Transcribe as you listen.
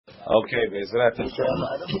Okay, Be'ezrat Hashem.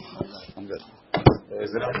 I'm good.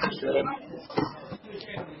 Be'ezrat Hashem.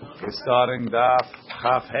 We're starting Daf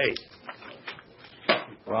Chaf Hey.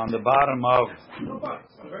 We're on the bottom of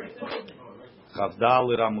Chaf Dal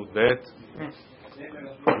Amud Bet.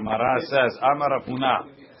 Gemara says, Amar Rav Huna,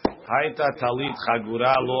 Haita Talit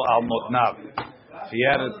Chagura Lo Al Motnav. He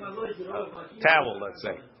had a towel, let's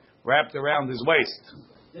say, wrapped around his waist.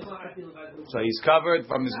 So he's covered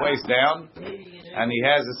from his waist down, and he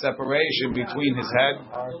has a separation between his head,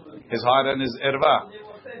 his heart, and his irva.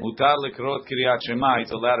 Mutar lekrot Kiryat Shema.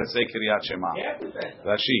 He's allowed to say Kiryat Shema.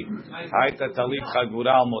 Rashi. Haita talit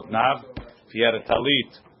chagura al motnav. If he had a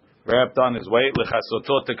talit wrapped on his waist,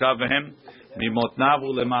 lechasotot to cover him, mimotnav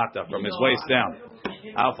ulemata, from his waist down.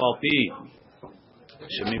 Afal pi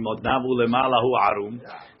shemimotnav ulemala hu arum.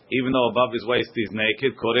 Even though above his waist he's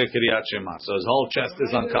naked, Koreh Kiryat Shema. So his whole chest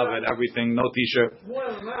is uncovered, everything, no t-shirt.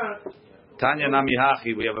 Tanya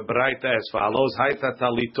Namihachi, we have a braita as follows: Haita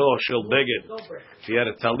talito shel beged. If he had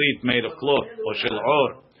a talit made of cloth, or shel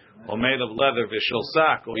or made of leather, v'shel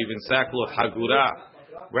sak, or even sackcloth hagura,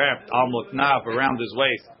 wrapped al motnav around his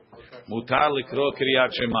waist. Mutar likro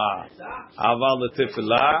Kiryat Shema. Aval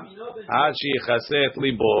letifila, ad sheyichaseh et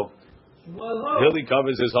libo. Till he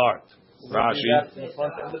covers his heart. Rashi. The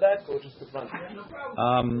front and the back, or just the front?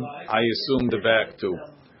 I assume the back too.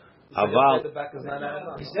 Aval. The back is not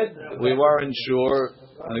we weren't sure.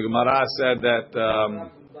 And the Gemara said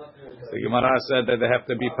that they have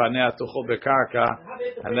to be panei tuchol bekarka,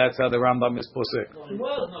 and that's how the Rambam is posek.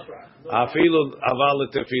 Afilu aval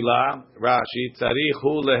tefila. Rashi tzarich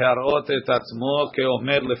hu leharot et atzmo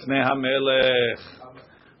keomer lefnei hamelech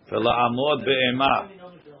v'laamod be'ema.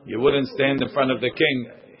 You wouldn't stand in front of the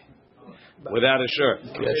king without a shirt.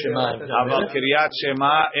 Aval Kiryat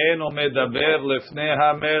Shema eno medaber lefnei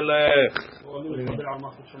hamelech.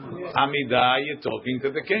 Amidah, you're talking to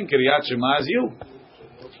the king. Kiryat Shema is you.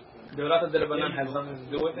 Has nothing to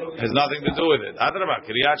do with it. Has nothing to do with it. Adrabah,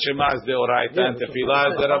 Kiryat Shema is the oraita and tefillah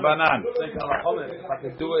is the rabbanan.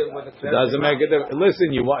 Doesn't make a difference.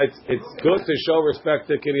 Listen, it's good to show respect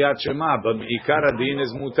to Kiryat Shema, but Ikar Adin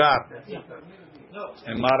is mutar.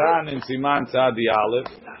 And Maran in Siman Tzadi Aleph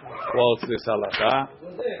quotes this halakha.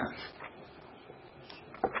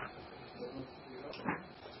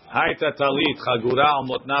 Haita talit chagura al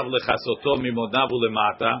motnav lechasoto mimotnav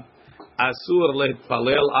ulemata asur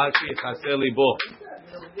lehtpalel ad sheyichaseh libo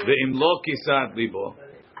ve'im lo kisat libo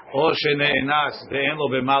or shene'enas ve'en lo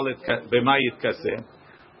bema yitkaseh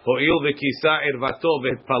ho'il ve'kisa ervato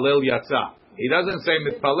ve'htpalel yatsa. He doesn't say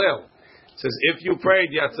mitpalel. He says if you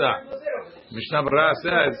prayed yatsa. Mishnah Berurah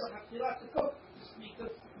says,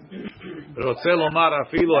 "Rotze lomar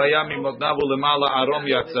afilu haya mimotnav ulemala arom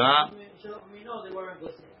yatsa."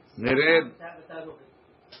 Nered.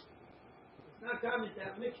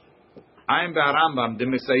 Ayin be'Rambam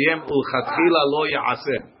demisayem ulchatchila lo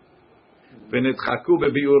ya'aseh v'nitchaku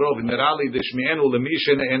bebiuro v'nerali deshmi'enu lemi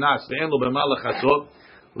shene'enas ve'en lo bema lechasot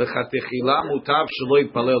lechatechila mutav shelo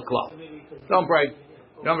yitpalel klal. Don't pray.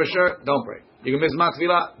 You have a shirt? Don't pray. You can miss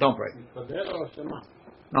matfilah? Don't pray.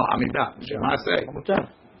 No, Amidah. Shema say.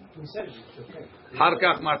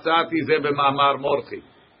 Harkach matzati ze b'mamar morchi.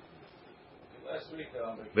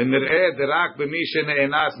 V'nir'eh derak b'mi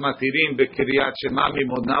shene'enas matirim b'kiryat shema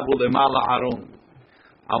mimodnav u'lemala aron.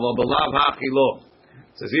 Aval b'lav hachi lo.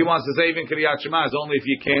 Says he wants to say even kiryat shema is only if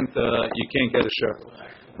you can't get a shirt.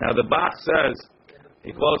 Now the Bach says,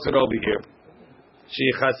 he quotes it over here.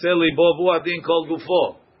 Sheyichaseh libo v'hu adin kol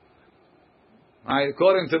gufo. Right?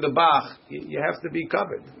 According to the Bach, you have to be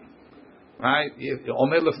covered. Right?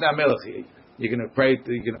 Omer lefnei hamelech. You're going to pray to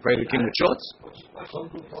the king with shorts.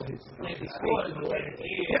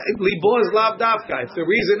 Libo is lav davka. If the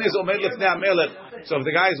reason is omer lefnei hamelech, so if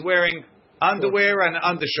the guy is wearing underwear and an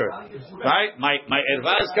undershirt, right? My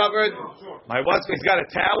erva is covered. He's got a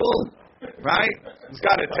towel, right? He's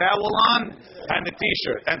got a towel on and a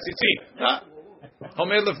t-shirt and tzitzit.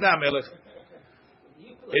 Omer lefnei hamelech.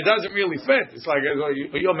 It doesn't really fit. It's like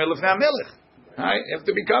you're melech now melech. Right? You have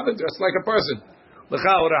to be covered just like a person.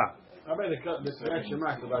 L'chaora. How about the Kiryat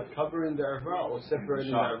Shema about covering the erva or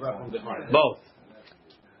separating the erva from the heart?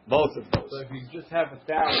 Both of those. So if you just have a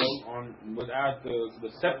towel on without the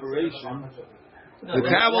separation.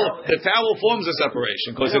 The towel forms a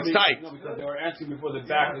separation because it's tight. No, because they were asking before the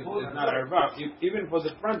back is not erva. Even for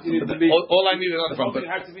the front, you need to be. All I need is on the front. But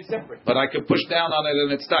it has to be separate. But I can push down on it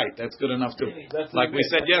and it's tight. That's good enough too. Like we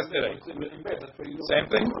said yesterday. Same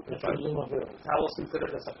thing. Towels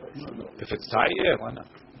considered a separation. If it's tight, yeah, why not?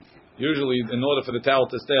 Usually, in order for the towel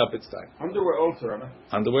to stay up, it's tight. Underwear also, right?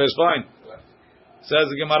 Underwear is fine. Says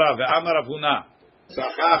the Gemara, ve'amar Rav Huna.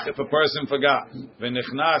 Sachach, if a person forgot.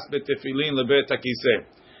 V'nichnas b'tefillin lebet hakiseh.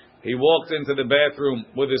 He walked into the bathroom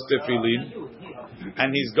with his tefillin,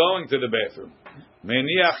 and he's going to the bathroom.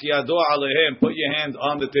 Meniach yado alehem. Put your hand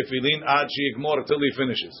on the tefillin ad she'igmor till he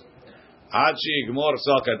finishes. Ad she'igmor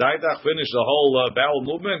salkadaitach. Finish the whole bowel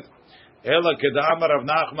movement. Ela kedamar Rav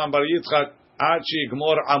Nachman bar Yitzchak ad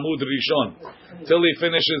she'igmor amud rishon till he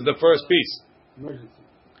finishes the first piece.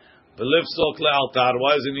 V'lifsok le'altar.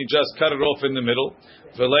 Why doesn't he just cut it off in the middle?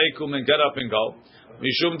 V'leikum and get up and go.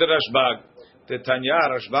 Mishum de Rashbag. Tanya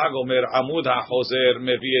Rashbag Omer Amud HaChozer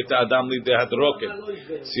Mevi et Adam Lidei Hadroken.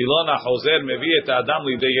 Silon HaChozer Mevi et Adam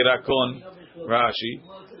Lidei Yirakon. Rashi.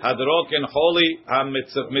 Hadroken Holy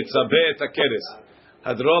HaMitzabe et HaKeres.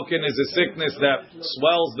 Hadroken is a sickness that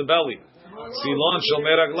swells the belly. Silon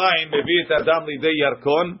Shomer Raglayim Mevi et Adam Lidei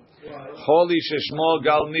Yarkon. Holy Sheshmo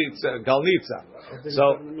Galnitza. So,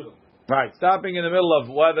 right, stopping in the middle of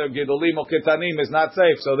whether Gedolim or Ketanim is not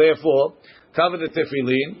safe. So therefore, cover the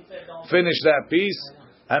tefillin, finish that piece,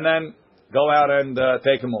 and then go out and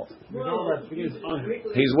take him off.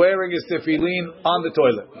 He's wearing his tefillin on the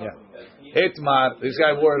toilet. Yeah. Itmar, this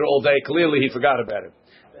guy wore it all day. Clearly he forgot about it.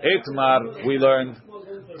 Itmar, we learned.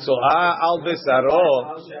 So al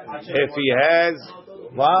bisaro, if he has,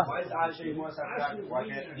 what? Why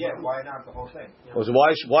not the whole thing?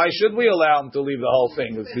 Why should we allow him to leave the whole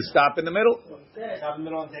thing? Does he stop in the middle? Stop in the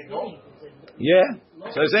middle and take it home. Yeah.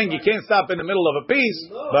 So they're saying you can't stop in the middle of a piece,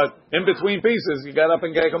 but in between pieces, you got up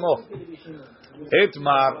and take them off.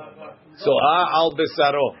 Itmar, so'ah al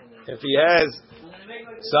bisaro. If he has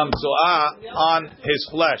some so'ah on his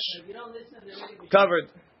flesh, covered.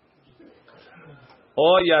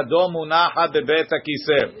 Or yado munaha bebet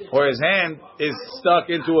hakiseh, or his hand is stuck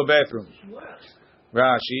into a bathroom.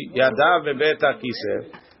 Rashi, yadav bebet hakiseh,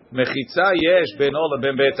 mechitza yesh beno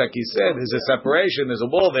leben bet hakiseh. There's a separation. There's a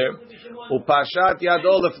wall there. Upashat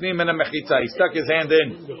yado lefnim min mechitza. He stuck his hand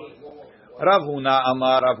in. Rav Huna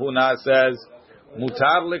Amar. Rav Huna says,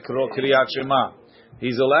 mutar likro kriyat shema.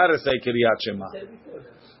 He's allowed to say kriyat shema.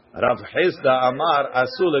 Rav Hizda Amar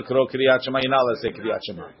asul likro kriyat shema. You're not allowed to say kriyat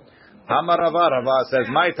shema. Amar Rava says,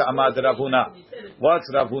 Maita Amad Rav Huna. What's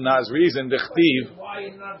Rav Huna's reason? Dichtiv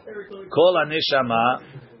Kol Anishama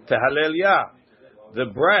Tehalel Yah. The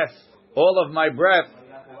breath, all of my breath,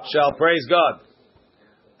 shall praise God.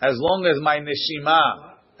 As long as my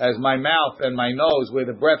neshima, as my mouth and my nose, where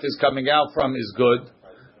the breath is coming out from, is good,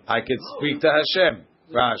 I could speak to Hashem.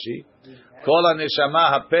 Rashi. Kol Anishama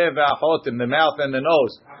Hapeh ve'achotim, the mouth and the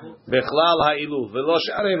nose. Bechlal ha'ilu v'lo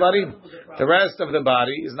sh'arei varim. The rest of the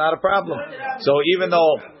body is not a problem. So even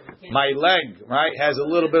though my leg, right, has a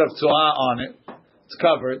little bit of tzu'ah on it, it's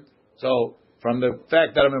covered. So from the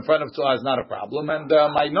fact that I'm in front of tzu'ah is not a problem, and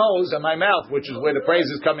my nose and my mouth, which is where the praise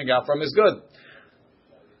is coming out from, is good.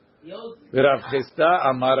 Rav Chisda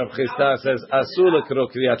Amar Rav Chisda says asul lekro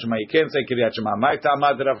kriyat shema. You can't say kriyat shema. My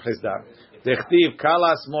tamad Rav Chisda. Dechtiv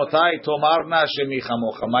kalas motai tomarna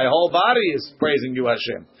shemichamocha. My whole body is praising you,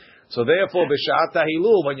 Hashem. So therefore, b'shat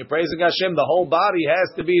hilul, when you're praising Hashem, the whole body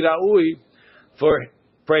has to be ra'ui for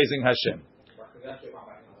praising Hashem.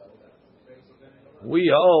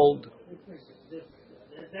 We hold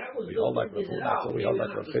like Rav Huna. We hold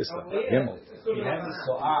like Rav Chisda. Gimel. I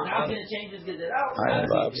am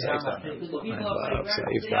Rav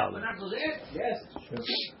Seif Dalet.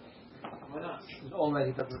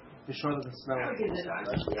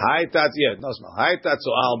 Haitat yet no smell. Haitat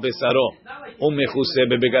so'al besaro umechuse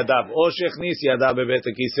bebegadav. O shechnis yadav bebet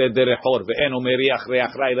hakiseh derechor ve'en umeriach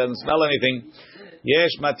reach ra. He doesn't smell anything.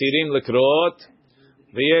 Yesh matirin lekrot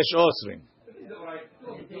ve'yesh osrim.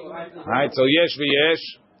 Right. So yesh ve'yesh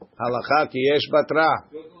halacha ki yesh batra.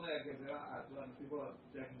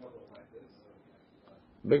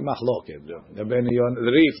 Big machloket. The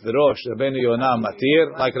Rif, the Rosh, the Ben Yonah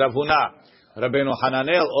matir like Rav Huna. Rabbeinu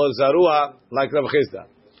Hananel or Zarua like Rav Chisda.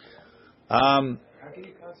 How can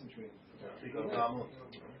you concentrate?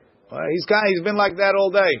 He's been like that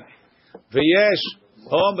all day. V'yesh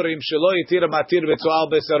omrim shelo yitir matir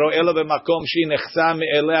b'tzual besaro ela b'makom shi nechsa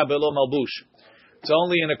me'elea belo malbush. It's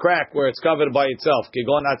only in a crack where it's covered by itself.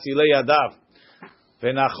 Kigon atzilei yadav.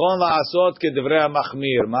 V'nachon la'asot kedevrei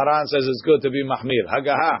machmir. Maran says it's good to be machmir.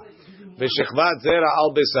 Hagaha. V'shechvat zera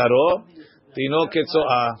al besaro tino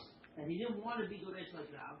ketzoah. And he didn't want to be Doresh like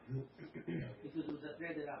Rav because it was a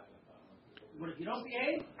thread Rav. But if you don't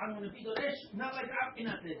behave, I'm going to be Doresh not like Rav, in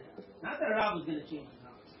a thread. Not that Rav was going to change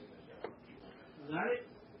Rav. You got it?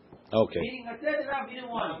 Okay. Meaning a thread Rav, he didn't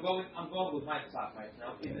want. I'm going with my stop right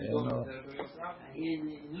now. In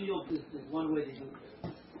New York, there's one way to do it.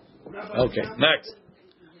 Okay, next.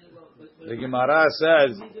 The Gemara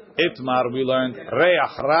says, Itmar, we learned,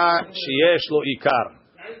 Reach ra sheyesh lo ikar.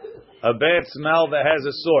 A bad smell that has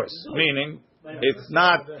a source. Meaning, it's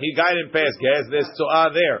not, he didn't pass gas, there's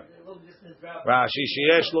tzo'ah there. Rashi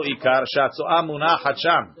sheyesh lo ikar, shatzo'ah munachat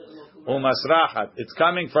sham. Umasrachat. It's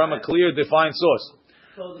coming from a clear, defined source.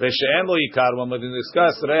 Veshe'en lo ikar, when we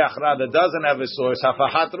discuss Reach ra that doesn't have a source,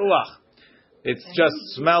 hafahat ruach. It's just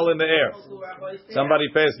smell in the air. Somebody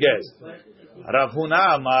passed gas. Rav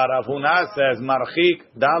Huna says, Marchik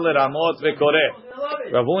daler amot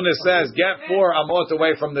vekoreh. Rav Huna says, get 4 amot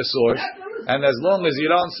away from the source, and as long as you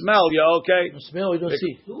don't smell, you're okay. Smell, you don't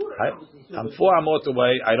see. I'm 4 amot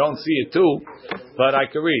away. I don't see it too, but I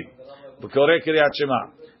can read. Vekoreh Kriyat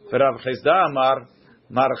Shema. Rav Chisda Amar,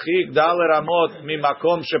 Marchik daler amot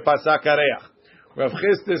mimakom shepasak hareach. Rav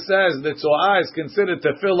Chisda says the tzo'ah is considered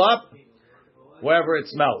to fill up wherever it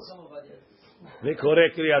smells.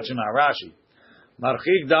 Vekoreh Kriyat Shema. Rashi.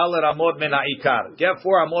 Marchik daler amot min ha'ikar. Get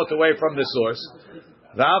 4 amot away from the source.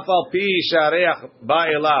 V'afal pi shareach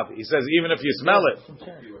ba'elav. He says even if you smell it,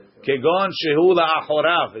 kegon shehu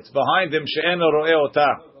la'achorav. It's behind him she'eno ro'eh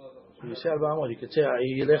otah. You say 4 amot. You could say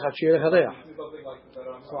yilech ad she'elech hareach.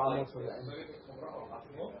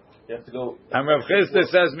 You have to go. And Rav Chisda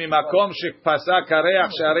says mimakom shepasak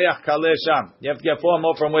hareach she'areach kaleh sham. You have to get 4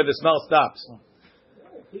 amot from where the smell stops.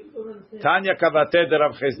 Tanya kavate de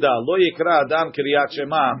Rav Chisda lo yikra adam kriyat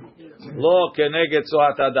shema lo keneged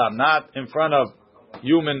tzoat adam, not in front of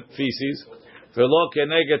human feces, velo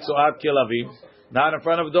keneged tzoat kelavim, not in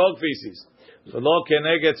front of dog feces, velo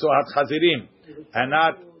keneged tzoat chazirim, and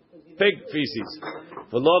not pig feces,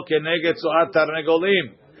 velo keneged tzoat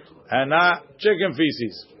tarnegolim, and not chicken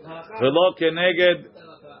feces, velo keneged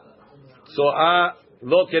tzoat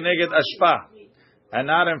lo keneged ashpa, and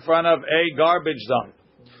not in front of a garbage dump.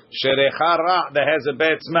 Sherecha ra, that has a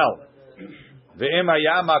bad smell. Ve'im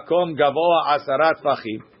haya makom gavoa asarat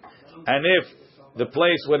tefachim, and if the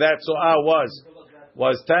place where that tzo'ah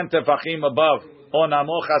was 10 tefachim above, or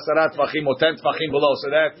namoch asarat tefachim, or 10 tefachim below, so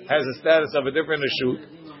that has a status of a different shoot.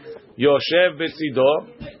 Yoshev b'tzido,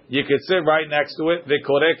 you could sit right next to it.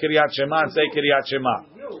 Ve'koreh Kriyat Shema, and say Kriyat Shema.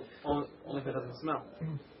 Only if it doesn't smell.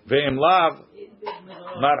 Ve'im lav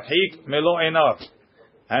marchik melo enav,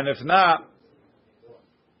 and if not,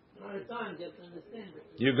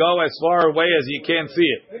 you go as far away as you can't see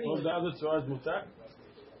it.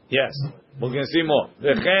 Yes, we're going to see more.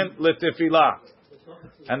 V'chen letefillah,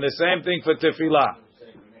 and the same thing for tefillah.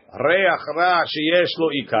 Reach ra sheyesh lo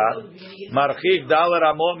ikar, marchik daler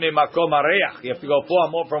amot mimakom hareach. You have to go 4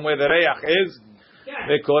 amot from where the reach is.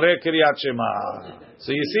 Vekoreh Kriyat Shema.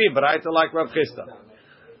 So you see, Braita like Rav Chisda.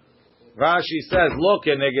 Rashi says, lo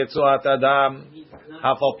keneged tzoat adam,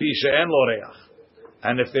 hafal pi she'en lo reach.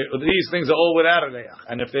 And if these things are all without a reach,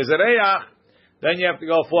 and if there's a reach, then you have to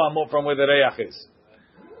go 4 amot from where the reach is.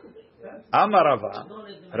 Amar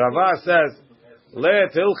Rava says, le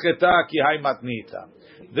tilcheta ki hay matnita.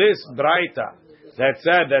 This braita that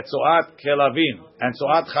said that tzoat kelavim and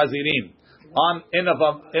tzoat chazirim on in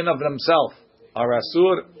of themselves are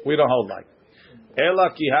asur, we don't hold like. Ela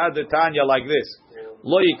ki had the tanya like this: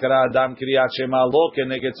 lo yikra adam kriyat shema lo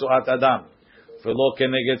keneged tzoat adam, velo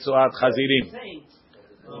keneged tzoat chazirim.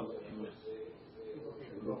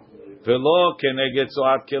 Velo keneged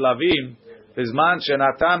tzoat kelavim, bizman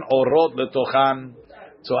shenatan orot letochan.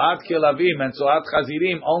 Tzoat kelavim and tzoat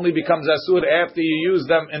chazirim only becomes asur after you use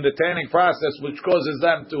them in the tanning process, which causes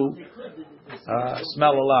them to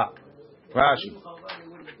smell a lot. Rashi.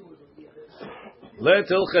 Le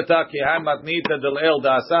tilcheta ki hay matnita del el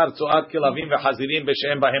da'asar tzoat kelavim vechazirim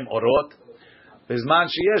b'shem bahem orot. Bizman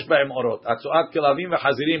sheyesh bahem orot. Tzoat kelavim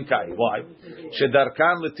vechazirim kai. Why?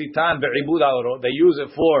 Shedarkan letitan be'ibud ha'orot. They use it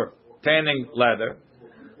for tanning leather.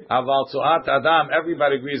 Aval tzoat adam,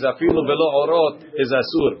 everybody agrees, afilu velo orot is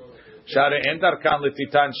asur. Share endarkan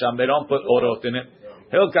letitan sham, they don't put orot in it.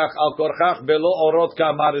 Hilkach al korchach belo orot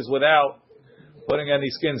kamar is without putting any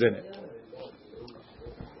skins in it.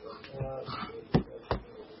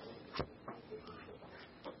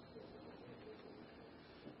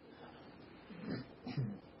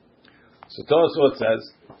 So Tosfot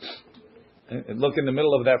says, look in the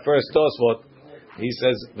middle of that first Tosfot, he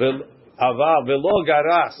says, Ava velo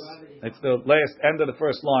garas. It's the last end of the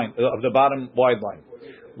first line of the bottom wide line.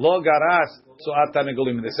 Lo garas tzoat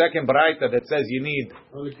tanegolim. The second braita that says you need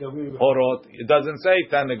orot, it doesn't say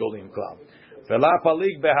tanegolim klal. Vela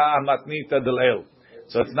palik beha matnita del el.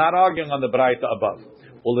 So it's not arguing on the braita above.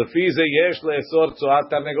 Ulefize yesh leesor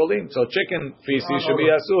tzoat tanegolim. So chicken feces should be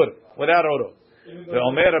asur without orot.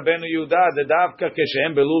 Ve'omer Rabbeinu Yehuda the davka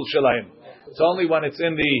keshem belul shelaim. It's only when it's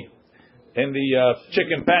in the in the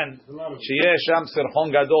chicken pen, sheyesh sham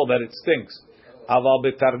sirchon gadol, that it stinks. Aval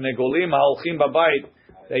betarnegolim haolchim babayit,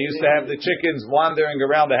 they used to have the chickens wandering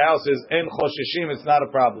around the houses. In choshishim, it's not a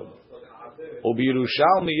problem.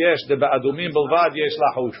 Ubirushalmi yesh de ba'adumim belvad yesh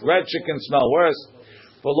lahush. Red chickens smell worse.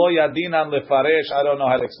 V'lo yadinan lefaresh. I don't know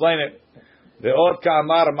how to explain it. Ve'od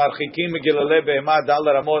ka'amar marchikim megilale be'ema dal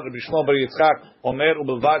ramot Rabbi Shmuel bar Yitzchak omer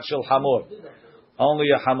ubelvad shel hamor.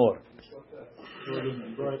 Only a hamor. He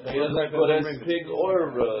doesn't have good as pig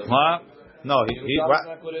or. What? No, he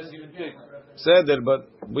not good as even pig. said it, but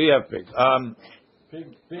we have pig.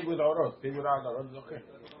 Pig without us. Pig without us is okay.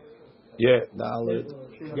 Yeah,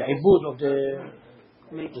 The ibud of the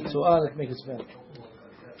tzu'ah that makes it smell.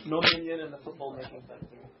 No minion in the football making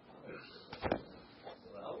factory.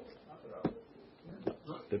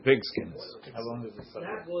 the pig skins. How long is it?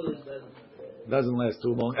 Doesn't last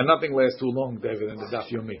too long, and nothing lasts too long, David, in the Daf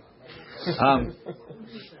Yomi.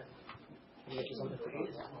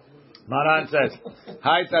 Maran says,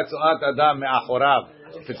 "Hay tatzuat adam me'achorav."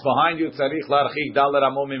 If it's behind you, tzarich larchik dal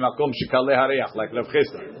ramo mimakom shekale hareach, like Rav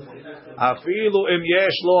Chisda. Afilu im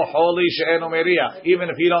yesh lo holi she'eno meriach, even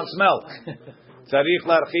if you don't smell. Tzarich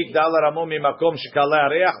larchik dal ramo mimakom shekale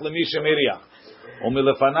hareach lemi shemeriach.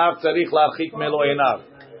 Umilefanav tzarich larchik melo enav.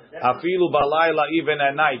 Afilu balayla, even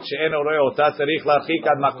at night, she'eno roe ota tzarich larchik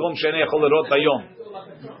ad makom she'ene yachol lerot bayom.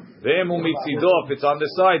 Ve'emu mitzido, if it's on the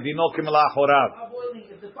side, dino kim la'achorav.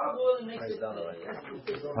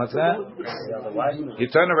 What's that? You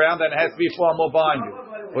turn around and it has to be far more behind you.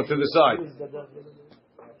 Or to the side.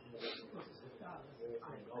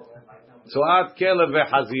 Tzuat kelev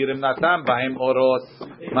ve'chazirim natam bahem orot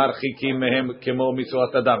marchikim mehem kemo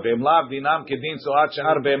mitzuat adam. Ve'em lav dinam kedin tzuat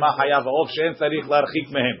she'ar be'ema hayav ha'of she'en tzarich larchik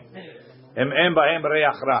mehem. Em bahem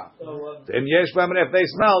reach ra. Em yesh bahem if they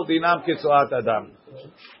smell, dinam ketzuat adam.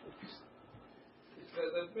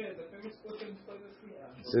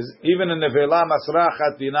 It says, even in the Vela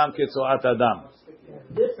Masrachat dinam ketzuat adam.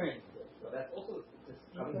 Different.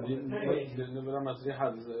 The Vela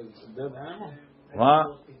Masrachat is a dead animal? What?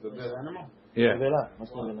 The dead animal? Yeah.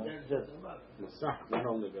 Not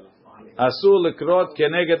only Vela. Asur lekrot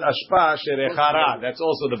keneged ashpa sherechara. That's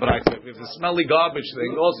also the brayta. If it's a smelly garbage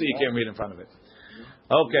thing, also you can't read in front of it.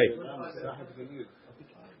 Okay.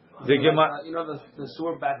 The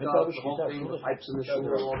sewer backed up, the whole thing, the pipes in the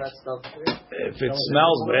sewer, all that stuff. If it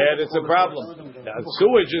smells bad, it's a problem.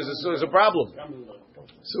 Sewage is a problem.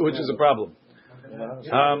 Sewage is a problem.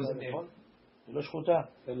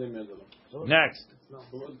 Next.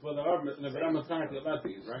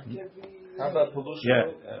 How about pollution?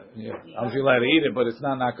 Yeah. I'm allowed to eat it, but it's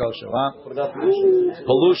not kosher. Huh?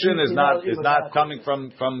 Pollution is not coming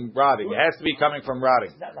from rotting. It has to be coming from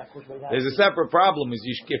rotting. There's a separate problem: is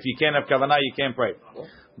if you can't have kavanah, you can't pray.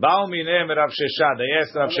 Ba'u mineh Rav Sheshad. They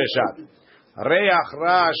asked Rav Sheshad, "Reach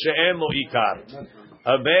ra she'en lo ikar."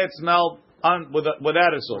 A bad smell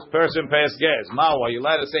without a source. Person passed gas. Ma'u, are you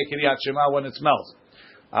allowed to say Kiryat Shema when it smells?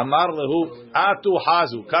 Amar lehu atu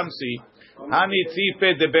hazu. Come see. Hani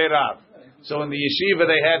tzipe de berav. So in the yeshiva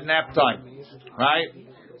they had nap time, right?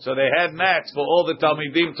 So they had mats for all the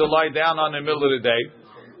talmidim to lie down on in the middle of the day.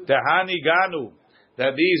 Tehani ganu,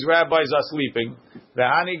 that these rabbis are sleeping.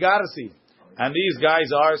 Tehani garsi, and these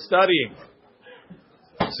guys are studying.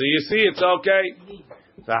 So you see, it's okay.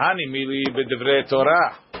 Tehani mili b'divrei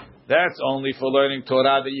Torah. That's only for learning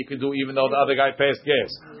Torah that you can do, even though the other guy passed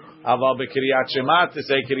gas. Aval b'Kiryat Shema, to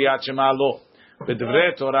say Kiryat Shema lo.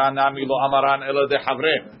 B'divrei Torah nami lo amaran ela de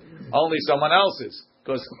havrem. Only someone else's,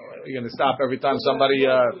 because you're going to stop every time somebody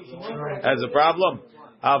has a problem.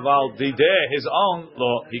 Aval dideh, his own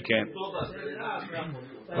lo, he can't.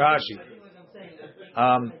 Rashi.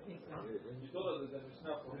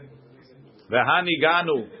 V'hani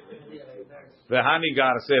ganu. V'hani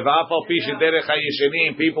gar. Seva'afal pishin derech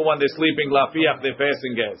hayishenim. People when they're sleeping lafiach, they're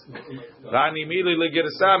passing gas. V'hani mili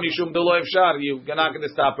legirsa mishum delo efshar. You're not going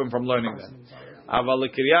to stop him from learning that. Aval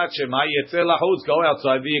l'kiryat shema yetzeh lahutz, go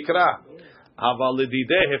outside v'yikra. Aval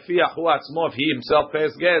l'dideh hefiach hu atzmo, if he himself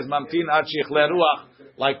passed gas, mamtin ad shichle ruach,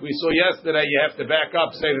 like we saw yesterday, you have to back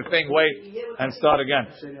up, say the thing, wait, and start again.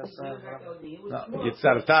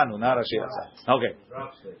 Yitzartanu, not Rashi Yatzar. Okay.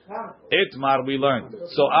 Itmar we learned.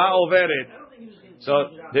 So overet. So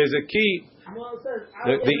there's a key.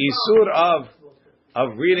 The isur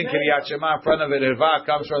of reading Kiryat Shema in front of it, irva,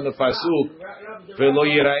 comes from the pasuk, v'lo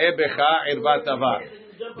yira'eh becha irvat avar.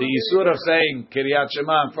 The isur of saying Kiryat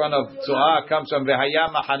Shema in front of Tzu'ah comes from v'haya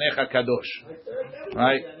machanecha kadosh.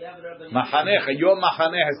 Right? Machanecha, your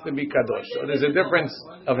machaneh has to be kadosh. So there's a difference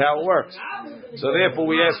of how it works. So therefore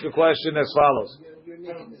we ask the question as follows.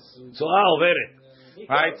 Tzu'ah overet.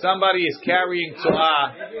 right? Somebody is carrying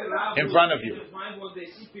tzu'ah in front of you.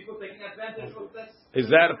 Is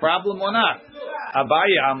that a problem or not?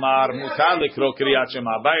 Abaye amar mutar likro kriyat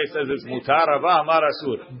shema. Abaye says it's mutar. Rava amar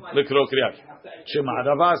asur likro kriyat shema.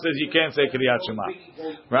 Rava says you can't say kriyat shema.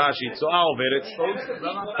 Rashi tzu'ah over it.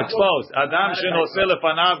 Exposed. Adam shenoseh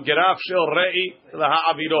lefanav geraf shel re'i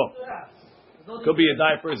laha'aviro. Could be a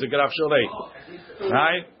diaper, is a geraf shel re'i.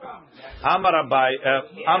 Right? Amar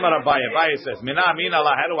Abaye says, Mina Amina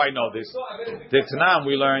Allah, how do I know this? The Tanam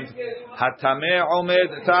we learned, Hatameh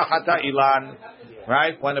Omed Tahata Ilan.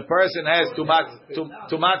 Right? When a person has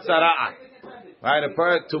Tumat Sara'at. Right?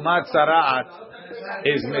 Tumat Sara'at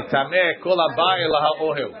is Metameh Kol Abaye Laha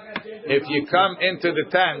Ohel. If you come into the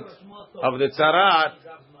tent of the Sara'at,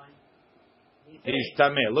 he's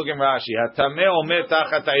Tameh. Look in Rashi. Hatameh Omed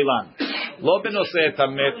Tahata Ilan. Lo benoseh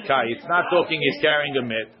tamet kai. It's not talking he's carrying a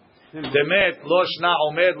met. The met lo shna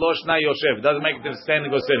omed lo shna yoshev. Doesn't make it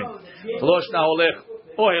standing or sitting. Lo shna holech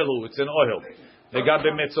ohelu. It's an ohel.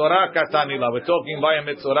 Legabe metzora katanila. We're talking by a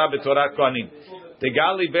metzora betorat kohanim.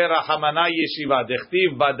 Tegali bera hamana yeshiva.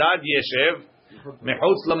 Dechtiv badad yeshev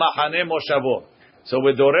mechutz lemachane moshavo. So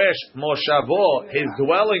we doresh moshavo, his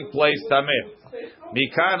dwelling place tameh.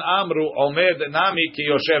 Mikan amru omed nami ki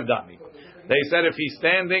yoshev dami. They said if he's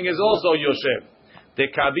standing is also yoshev. The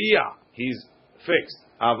kaviyah, he's fixed.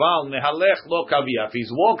 Aval nehalech lo kaviyah. If he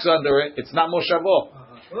walks under it, it's not moshavo.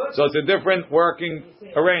 So it's a different working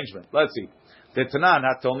arrangement. Let's see. The Tanan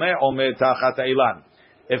hatomeh omed tachat ilan.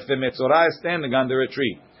 If the metzora is standing under a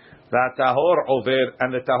tree, the tahor over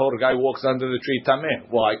and the tahor guy walks under the tree tameh.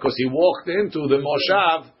 Why? Because he walked into the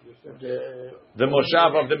moshav. The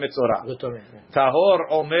moshav of the metzora. Tahor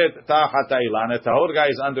omed tachat ilan. The tahor guy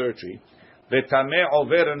is under a tree. The tameh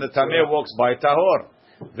over and the tameh walks by tahor.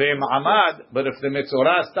 The ma'amad, but if the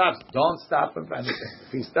metzora stops, don't stop in front of him.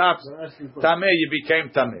 If he stops, tameh, you became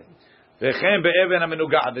tameh. The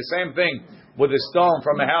same thing with a stone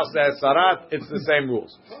from a house that has sarat, it's the same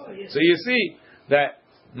rules. So you see that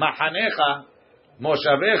mahanecha,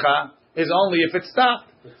 moshavecha is only if it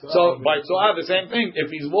stopped. So by tzu'ah, the same thing.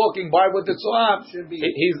 If he's walking by with the tzu'ah,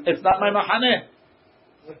 it's not my mahaneh.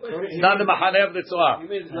 It's not the mahaneh of the tzu'ah.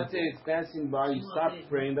 Let's say it's passing by, you stop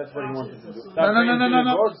praying, that's what he wanted to do.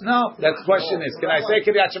 No. That question is, can I say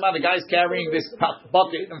Kiryat Shema? The guy's carrying this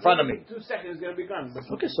bucket in front of me. 2 seconds is going to be gone.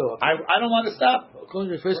 Okay, so I don't want to stop.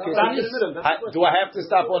 according to the first case, he is. Do I have to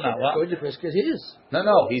stop or not? According to the first case, he is.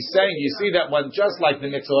 No. He's saying, you see that one, just like the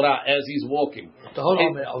Mitzorah, as he's walking. The whole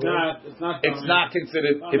It's not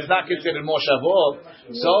considered Moshavo.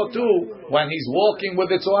 So too, when he's walking with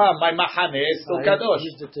the Torah, my Mahaneh is still Kadosh.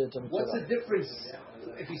 What's the difference?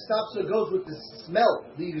 If he stops or goes with the smell,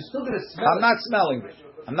 you're still going to smell I'm not smelling it.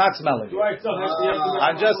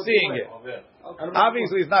 I'm just seeing it.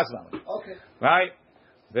 Obviously, he's not smelling it. Okay. Right?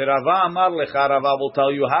 Rava Amar Lecha, Rava will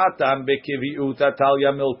tell you, Hatam bekiviuta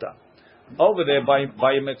talya milta. Over there, by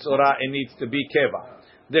Metzorah, it needs to be Keva.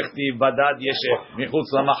 Dechtiv badad yeshev.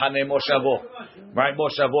 Michutz lamachane moshavo. Right?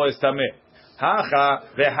 Moshavo is tameh. Hacha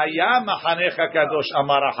vehaya machanecha kadosh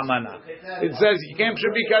amar Hamana. It says Yikem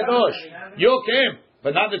should be kadosh. You came,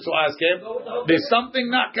 but not the Tzu'ah's came. There's something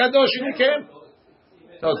not kadosh in the camp.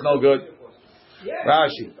 No, it's no good.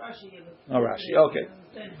 Rashi. No Rashi. Okay.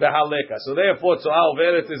 Vehaleka. So therefore, Tzu'ah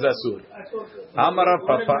overet is asur. Amar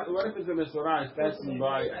Papa. What if it's a Mesorah is passing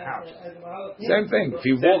by a house? Same thing. If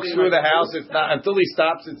he walks through the house, it's not until he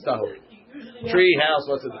stops. It's tahor. Tree, house.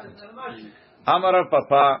 What's the difference? Amar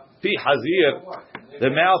Papa. Pi hazir,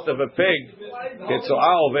 the mouth of a pig,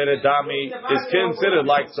 Tzu'ah overet dami, is considered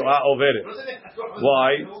like Tzu'ah overet. Why?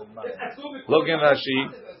 Look in Rashi.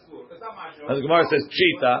 As the Gemara says,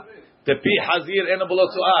 Chita, the pi hazir ena below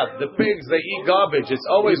Tzu'ah. The pigs, they eat garbage. It's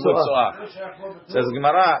always with Tzu'ah. Says the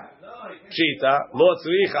Gemara, Chita, lo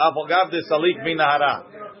tzrich avogav de salik minahara.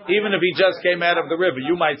 Even if he just came out of the river,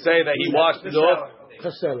 you might say that he washed it off.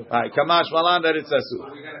 Right, Kamash Malan, that it's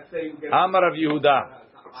asur. Amar of Yehuda.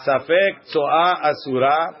 Safek tzu'ah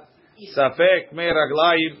asura, safek me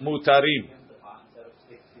raglayim mutarim.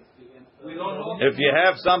 If you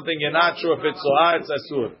have something, you're not sure if it's tzu'ah, it's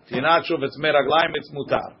asur. If you're not sure if it's me raglayim, it's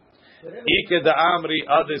mutar. Ike da amri,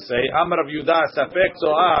 others say, Amar of Yudah, safek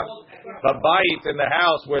tzu'ah, babayit in the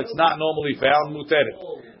house where it's not normally found, muteret.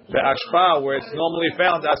 The ashpa where it's normally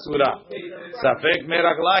found, asura. Safek me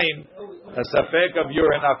raglayim, a safek of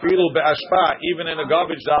urine, afilu be'ashpa, even in a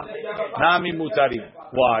garbage dump, nami mutarim.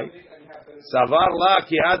 Why? Savar la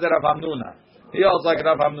ki ad Rav Hamnuna. He also like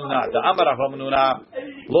Rav Hamnuna. The Amar Rav Hamnuna,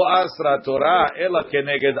 lo asra Torah ela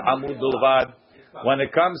keneged amud bilvad. When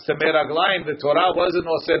it comes to meraglayim, the Torah wasn't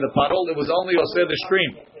oseh the parol; it was only oseh the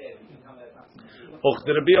stream. Uchd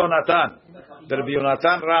Rabbi Yonatan, The Rabbi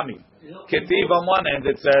Yonatan Rami. Ketiv on one end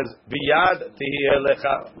it says Biyad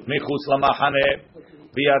Tihelecha Michutz Lamachaneh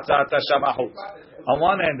Biyatzata Shamachutz. On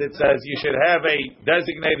one end it says you should have a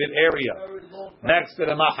designated area next to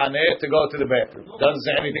the Machaneh to go to the bathroom. Doesn't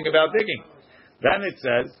say anything about digging. Then it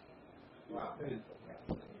says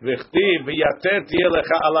V'chtiv Biyatet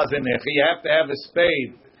Tihelecha Ala Zenech. You have to have a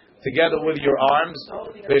spade together with your arms.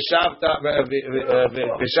 V'shavta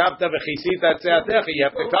v'chisita tzeatecha. You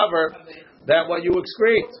have to cover that what you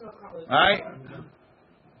excrete. Right?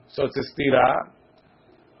 So it's a stira.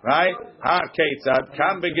 Right? Ha keitzad.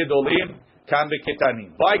 Kan begedolim. Kan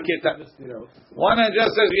beketanim. By ketanim. One hand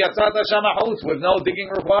just says yatzata shamachutz with no digging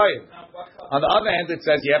required. On the other hand, it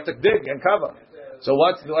says you have to dig and cover. So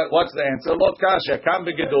what's the answer? Lot kasha. Kan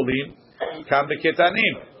begedolim. Kan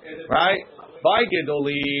beketanim. Right? By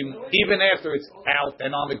gedolim, even after it's out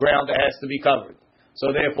and on the ground, it has to be covered.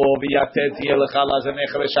 So therefore, you have to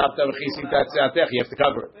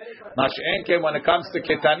cover it. Mash'enke, when it comes to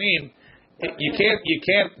ketanim, you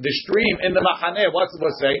can't the stream in the machaneh. What's it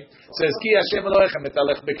say? It says ki Hashem Elohechem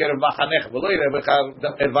metalech bekerev machanech v'lo yirev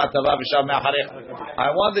ervat tava v'shav me'acharech.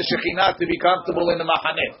 I want the Shekhinah to be comfortable in the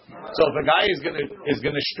machaneh. So if a guy is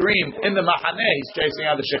gonna stream in the machaneh, he's chasing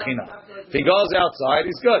out the Shekhinah. If he goes outside,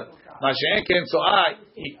 he's good. Mash'enke, so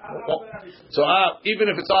even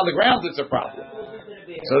if it's on the ground, it's a problem.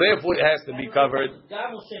 So therefore, it has to be covered.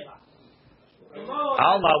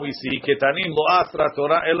 Alma, we see ketanim lo asra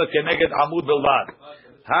Torah ela keneged amud bilvad.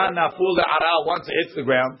 Ha naful le'ara once it hits the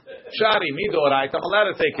ground. Shari midoraita. I'm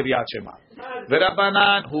allowed to take Kriyat Shema.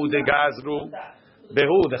 V'Rabbanan hu degazru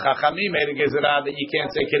behu the Chachamim made a gezerah that you can't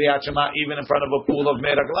say Kriyat Shema even in front of a pool of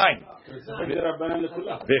meraglaim.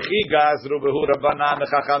 V'chi gazru behu Rabbanan the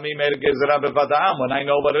Chachamim made a gezerah bevadaam when I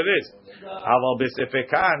know what it is. Aval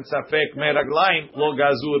b'sefekan safek meraglaim lo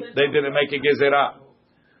gazur. They didn't make a gezerah.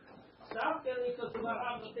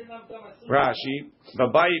 Rashi,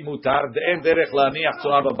 babayit mutar, de'en derech laniach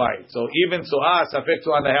tzoah babayit. So even tzoah, safek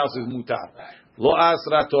tzoah in the house is mutar. Lo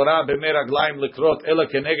asra Torah b'meraglaim lekrot ela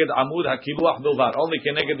keneged amud hakiluach bilvad. Only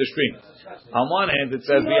keneged the stream. On one hand it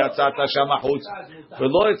says v'yatzata shamachutz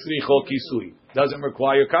v'lo etzricho kisui. Doesn't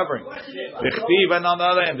require covering. V'chtiv, and on the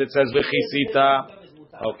other hand it says v'chisita.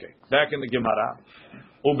 Okay, back in the Gemara.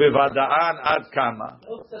 Ubevadaan ad kama.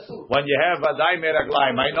 When you have vaday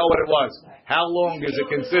meraglaim, I know what it was. How long is it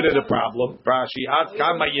considered a problem? Rashi ad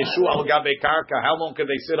kama yeshu al gabe karka. How long can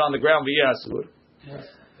they sit on the ground v'yasur?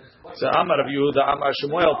 So Amar Rav Yehuda, Amar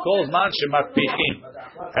Shmuel calls man shemat pichim.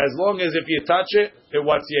 As long as if you touch it, it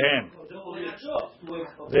wets your hand.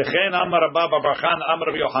 V'chen Amar Abba Barchan Amar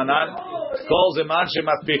Rav Yochanan calls a man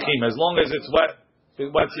shemat pichim. As long as it's wet.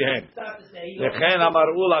 What's your hand? Lechen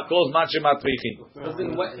Amar Ula calls man shemat pichim.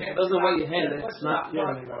 Doesn't wet your hand. It's not.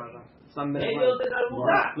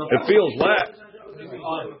 It feels wet.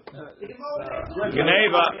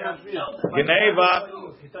 Geneva,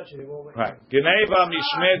 right? Geneva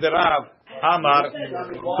Mishmed Rav Amar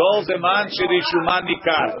calls a man sherishuman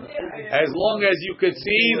nikar. As long as you could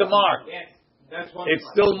see the mark, it's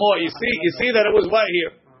still more. You see that it was wet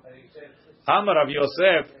here. Amar Rav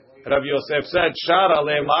Yosef said, Shara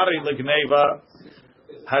le'mari le'gneva,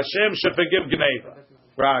 Hashem shefegiv gneva.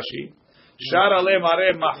 Rashi, Shara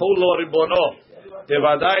le'mare mahulo ribono,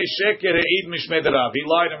 tevadai sheker eid mishmed Rav. He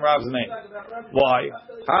lied in Rav's name. Why?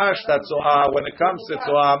 Hashta tzoah, when it comes to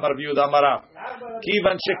tzoah, Amar Yehuda Amarav,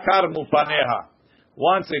 kivan shekar mupaneha.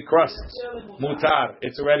 Once it crusts, mutar,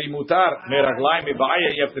 it's already mutar. Meraglaim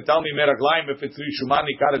ibaya, you have to tell me meraglaim if it's rishuman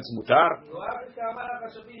nikar, it's mutar.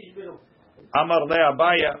 Amar le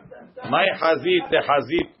Abaya, my hazit de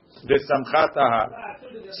hazit de samchataha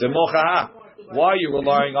semochaha. Why are you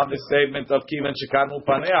relying on the statement of kivan shekanu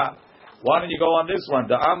panea? Why don't you go on this one?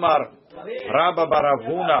 The Amar Rabba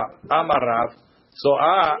Baravuna Amar Rav. So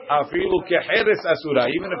afilu kecheres asura.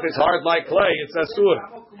 Even if it's hard like clay, it's asur.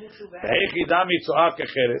 Heichidami tzoah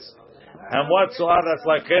kecheres. And what tzoah that's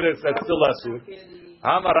like cheres that's still asur?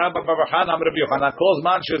 Amar Rabba Barchan Amar Rabbi Yochanan calls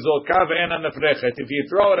man shezoka ve'ena nefrechet. If you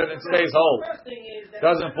throw it and it stays whole, it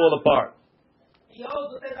doesn't fall apart.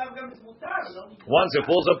 Once it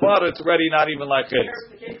falls apart, it's already not even like cheres.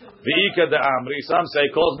 V'ika de Amri. Some say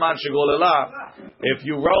calls man shegolela. If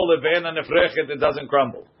you roll it ve'ena nefrechet, it doesn't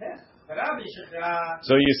crumble.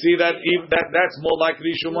 So you see that's more like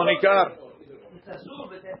Rishon Monikar.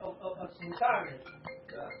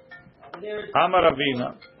 Amar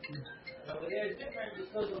Ravina.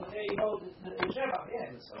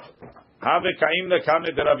 I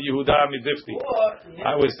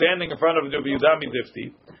was standing in front of Rav Yehuda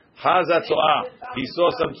Midifti. Haza tzoah. He saw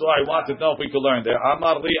some tzoah. I wanted to know if we could learn there.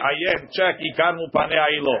 Amar li ayen check ikan mupane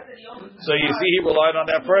ailo. So you see, he relied on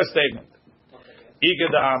that first statement.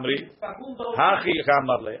 Iged Amri, Hachi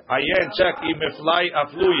Chamarle. Ayen check imiflai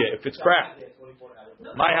afluye if it's cracked.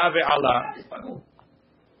 May have Allah.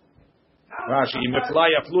 Rashi imiflai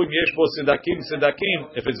afluye yesh bo sedakim.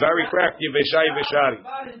 If it's very cracked, yiveshai veshari.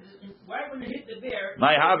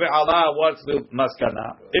 May have Allah. What's the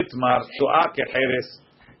maskana? Itmar tu'ah keheres.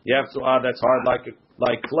 You have tu'ah that's hard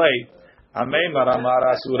like clay. Ameimar amar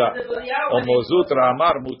asura. Omozutra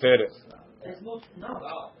amar muteret.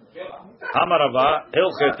 Amarava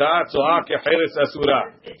hilcheta tzoah keheres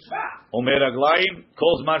asura. Umeraglaim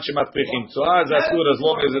calls man shematpichim. Tzoah is asura as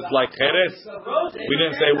long as it's like cheres. We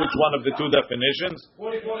didn't say which one of the two definitions.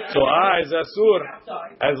 Tzoah is asur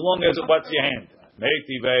as long as it wets your hand.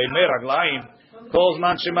 Meitive meraglaim calls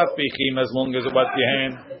man shematpichim as long as it wets your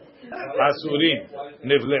hand. Asurim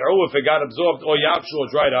nivle'u if it got absorbed or yavshu or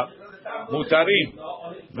dried up. Mutarim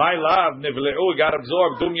my love nivle'u got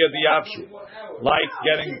absorbed dumya diyavshu. Like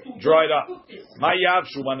getting dried up. My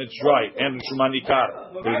yavshu when it's dry and shumanikar.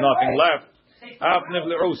 There's nothing left. Af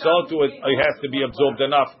nivle'u so to it has to be absorbed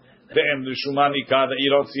enough. Then the shumanikar that you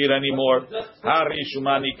don't see it anymore. Hari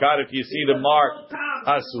shumanikar if you see the mark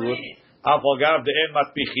asur. Afagav the en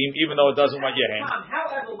matpichim even though it doesn't want your hand.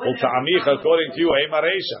 Ulta'amich according to you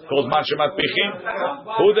emareisha calls man shematpichim.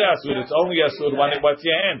 Who the asur? It's only asur when it wants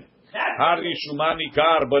your hand. Hari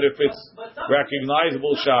shumanikar but if it's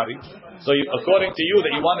recognizable shari. So according to you,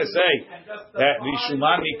 that you want to say that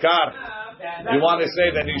Rishuman Nikar, you want to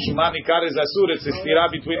say that Rishuman Nikar is Asur, it's a stira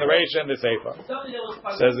between the Reisha and the Seifa.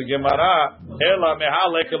 Says the Gemara, Ela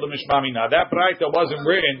mehalek mishmamina. That braita wasn't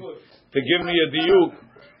written to give me a diuk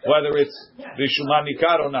whether it's Rishuman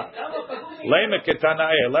Nikar or not. Leime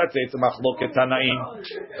ketanae, let's say it's a machlok ketanaim.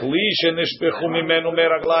 Kli shenishpechu mimenu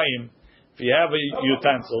meraglaim. If you have a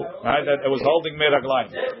utensil, right, that it was holding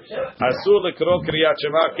meraglaim, asur lekro kriyat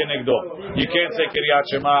shema kenegdo. You can't say kriyat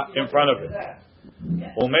shema in front of it.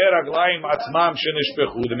 Umeraglaim atzmam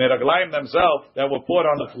shenishpechu. The meraglaim themselves that were poured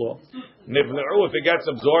on the floor. Nivleu if it gets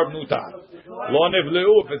absorbed nutar. Lo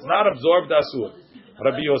nivleu if it's not absorbed asur.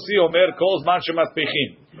 Rabbi Yossi Omer calls man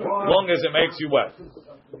shematpichim. Long as it makes you wet.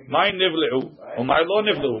 My nivleu or my lo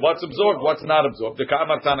nivleu. What's absorbed? What's not absorbed? The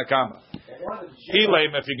kamar tanakama.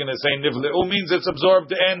 Hilaim, if you're going to say nivle'u, means it's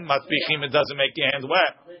absorbed in matpichim, it doesn't make your hand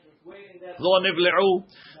wet. Lo nivle'u,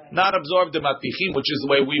 not absorbed in matpichim, which is the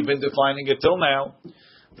way we've been defining it till now.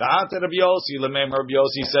 V'ata Rabbi Yossi, Lemem Rabbi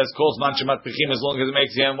Yossi says, calls man shematpichim as long as it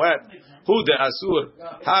makes your hand wet. Hu de asur,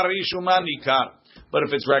 harishu manikar. But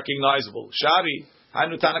if it's recognizable, shari,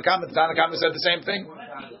 hanu tanakama, the tanakama said the same thing.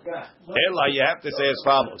 Ela, you have to say as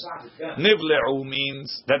follows. Nivle'u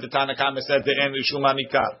means that the Tanakama said the en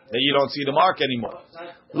rishumanikar, that you don't see the mark anymore.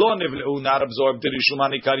 Lo nivle'u, not absorbed the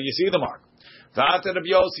rishumanikar, you see the mark. V'ata Rabbi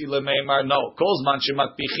Yossi lemeimar, no. Calls man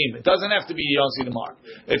shematpichim. It doesn't have to be you don't see the mark.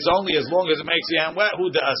 It's only as long as it makes your hand wet. Hu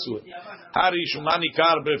de asur. Hari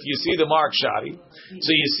rishumanikar, but if you see the mark, shari.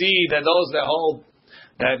 So you see that those that hold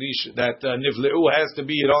that nivle'u has to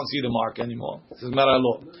be, you don't see the mark anymore. This is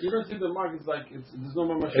meralo. You don't see the mark. It's like there's no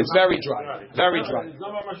more. It's very dry, very dry. There's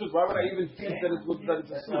no more mashut. Why would I even think that it's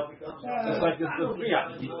a soup? It's like it's a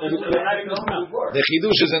friyah. The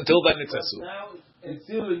chidush is until then it's a soup.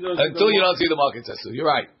 Until you don't see the mark, it's a soup. You're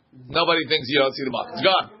right. Nobody thinks you don't see the mark. It's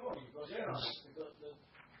gone.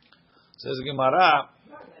 Says the Gemara.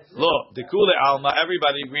 Look, the kule alma.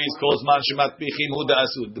 Everybody agrees. Calls man shemat bichim hu da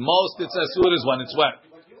asur. The most it's asur is when it's wet.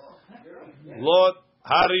 Lord,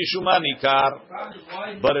 harishumanikar,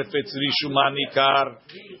 but if it's rishumanikar,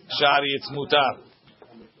 shari, it's mutar.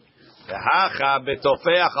 Hacha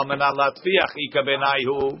betofeach al menat latfiach ika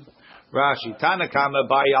benayhu. Rashi Tanakama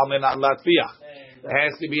by al menat latfiach. It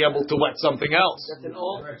has to be able to wet something else. That's an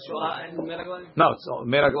old meraglaim? No, it's all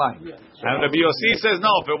meraglaim. And Rabbi Yossi says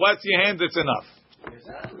no. If it wets your hands, it's enough.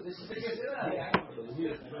 This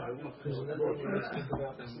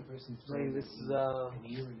is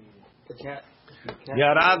the cat.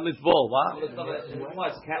 Yarad litvol, what?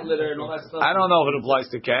 Cat litter and all that stuff. I don't know if it applies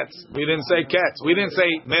to cats. We didn't say cats. We didn't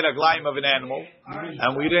say meraglaim of an animal,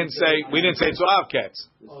 and we didn't say tzuav cats.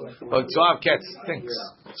 But tzuav cats stinks.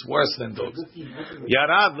 It's worse than dogs.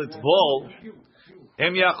 Yarad litvol,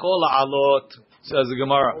 em yachol alot. Says the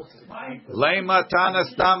Gemara. Leima tana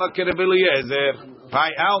stama kerebiliezer.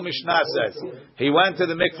 Right, our Mishnah says he went to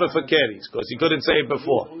the mikveh for keris because he couldn't say it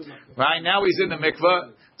before. Right now he's in the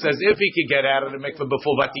mikveh. Says if he could get out of the mikveh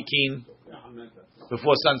before vatikin,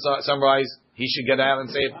 before sunrise, he should get out and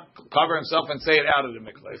say it, cover himself and say it out of the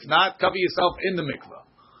mikveh. If not, cover yourself in the mikveh.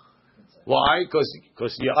 Why?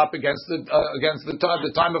 Because you're up against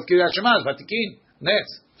the time of Kiryat Shema, vatikin,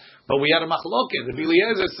 netz. But we had a machloket. The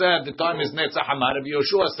Eliezer said the time is netz ahamad. Rabbi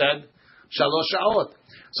Yoshua said shalosh sha'ot.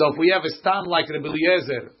 So if we have a stam like Rabbi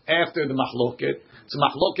Eliezer after the machloket, it's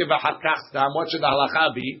machloket v'hakach stam. What should the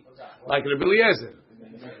halacha be? Like Rabbi Eliezer.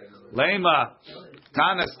 Leima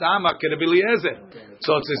tana stama ke Rabbi Eliezer.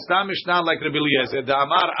 So it's a stam mishnah like Rabbi Eliezer. The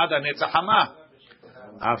amar ada netzachama.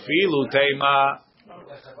 Afilu teima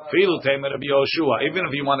Rabbi Yoshua. Even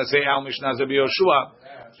if you want to say al mishnah Rabbi Yoshua,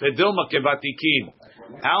 the dilma ke vatikin.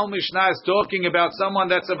 Al mishnah is talking about someone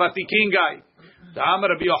that's a vatikin guy. The amar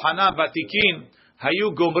Rabbi Yohanan vatikin.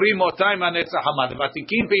 Hayu gomri motayim hanetzachama. The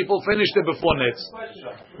vatikin people finished it before netz.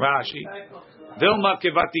 Rashi. Dilma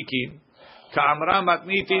ke vatikin. Ka'amra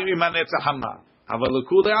matniti imanetzachama.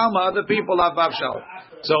 Avalukule alma. Other people have bavshal.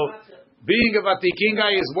 So being a vatikin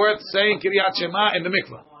guy is worth saying Kiryat Shema in the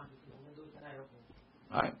mikvah.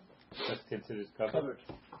 Right? That's considered covered.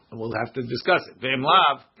 We'll have to discuss it. Ve'im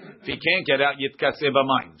lav, if he can't get out, yitkaseh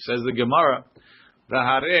b'mayim. Says the Gemara.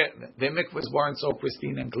 The mikvahs weren't so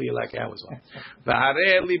pristine and clear like ours were.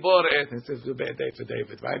 V'hareh liboret. This is a bad day for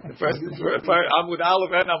David, right? The first Amud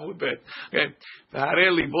Aleph and Amud Bet. Okay.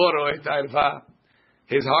 V'hareh liboro et irva.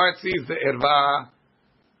 His heart sees the irva.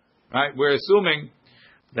 Right? We're assuming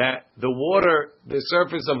that the water, the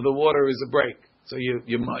surface of the water is a break. So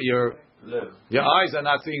your eyes are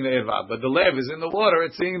not seeing the irva, but the lev is in the water;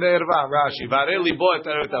 it's seeing the irva. Rashi, v'hareh libo et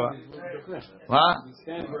irva. What?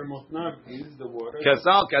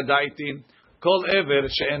 Kasal kadaitin kol ever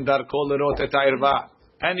she'en darko lerot et irva.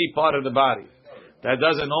 Any part of the body that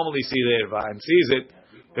doesn't normally see the irva and sees it,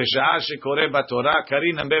 b'sha'ah shekoreh b'Torah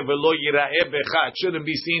karinam be v'lo yira'eh becha. It shouldn't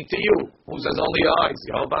be seen to you. Who says only your eyes,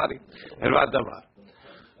 your whole body? Irva davar.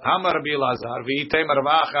 Amar Rabbi Elazar v'item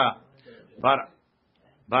Ravacha bar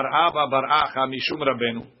Abba bar Acha mishum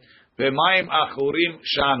Rabenu v'mayim achurim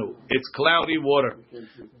shanu. It's cloudy water.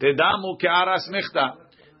 Tedamu ke'aras mechta.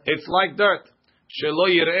 It's like dirt. Shelo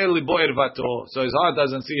yireh libo irvato. So his heart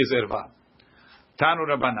doesn't see his irva. Tanu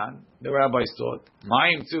Rabbanan. The rabbis taught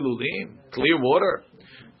mayim tzilulim, clear water.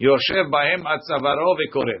 Yoshev bahem atzavaro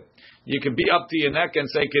v'koreh. You can be up to your neck and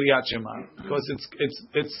say Kiryat Shema because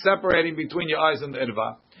it's separating between your eyes and the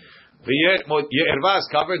irva. Your irva is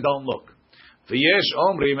covered. Don't look. V'yesh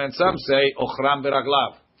omrim, and some say ochram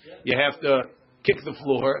beraglav. You have to kick the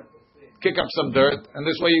floor, kick up some dirt, and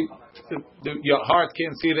this way your heart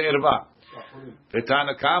can't see the irva. The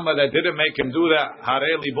Tanakama that didn't make him do that,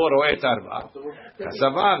 hare libor ro'et arva.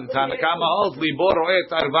 Kasavan Tanakama holds libor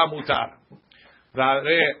ro'et arva mutar.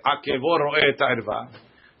 Hare akevor ro'et arva.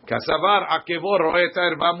 Kasavar akevor ro'et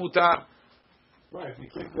arva mutar. Right, if you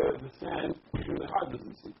kick the sand, the heart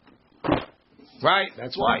doesn't see. Right,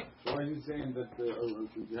 that's why. Why are you saying that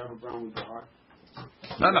you have a problem with the heart?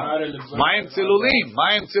 No. Mayim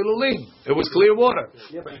tzilulim. It was clear water.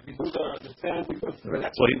 Yeah, but if you do the sand,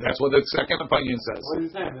 That's what the second opinion says. what are you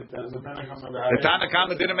saying? The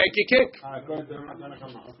Tanakama didn't make you kick. Go to the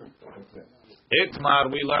Tanakama. Okay. Itmar,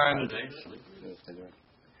 we learned.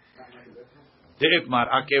 The Itmar,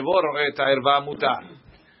 akevor ro'et ha'irva mutar.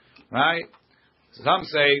 Right? Some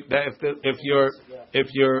say that if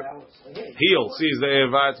your heel sees the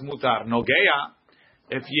irva, it's mutar. Nogeya,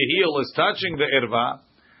 if your heel is touching the irva,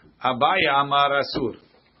 Abaya amar asur,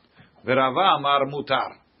 v'Rava amar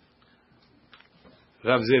mutar.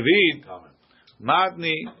 Rav Zevid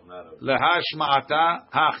madni lehashma'ata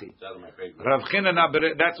hachi. Rav Chinana,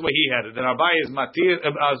 that's what he had. The Rabbi is matir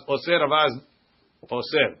oser, Rava is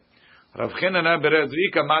oser. Rav Chinana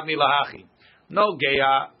beredrika madni lahachi. No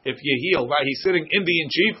geya if your heel, right? He's sitting Indian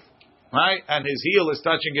chief, right? And his heel is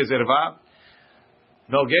touching his irva.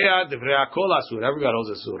 No geya divrei kol asur. Everybody knows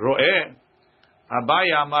asur. Ro'eh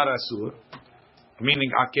Abaya amar asur,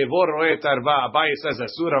 meaning akevor ro'eh tarva. Abaya says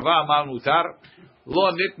asur. Rava amar mutar.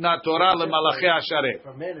 Lo nitna Torah lemalachei hashareh.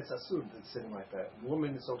 For men, it's asur that's sitting like that.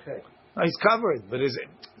 Woman, it's okay. No, he's covered, but it's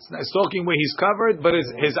talking where he's covered, but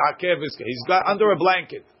his akev is he's got under a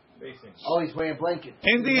blanket. Oh, he's wearing a blanket.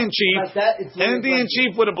 Indian chief. Like that, it's Indian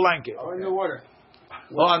chief with a blanket. Or in the water.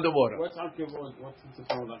 Or underwater. What's Akivor? What's the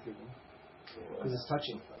problem with Akivor? Because it's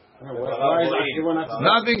touching. Why is Akivor not?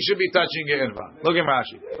 Nothing should be touching your irva. Look at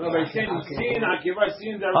Rashi. Rashi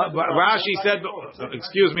said,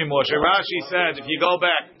 excuse me, Moshe. Rashi said, if you go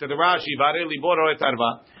back to the Rashi, Vare liboro et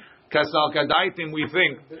arva, kasal kadaitim, we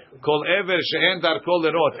think, kol ever she'en dar kol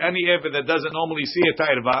lerot, any ever that doesn't normally see a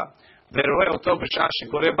irva, right,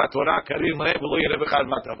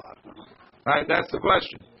 that's the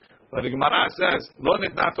question. But the Gemara says, "Lo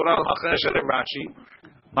nitna Torah l'malachei hashareh." Rashi,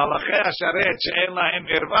 malachei hashareh she'en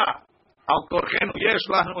lahem irva, al korchenu yesh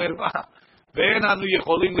lanu irva, ve'en anu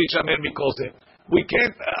yecholim lishamer mikol zeh. We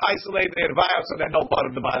can't isolate the irva so that no part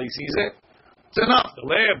of the body sees it. It's enough. The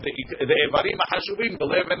lev, the evarim hashuvim, the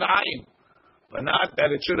lev and the ayin. but not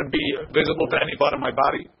that it shouldn't be visible to any part of my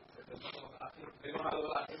body.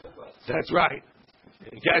 That's right.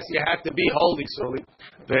 Yes, you have to be holy, Soli.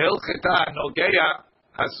 Ve'ilcheta nogeya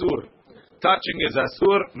asur. Touching is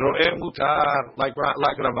asur, ro'eh mutar, like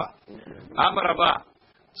Rava. Amar Rava.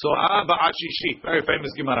 So Abba Ashishit, very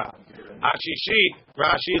famous Gemara. Ashishit,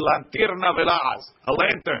 Rashi, lantirna vela'az, a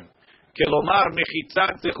lantern. Kelomar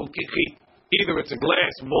mechitzat zechukichit. Either it's a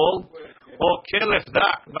glass wall, or kelef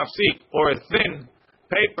da, mafsik, or a thin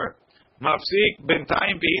paper. Mafsik,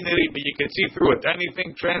 bentayim bihineri, but you can see through it.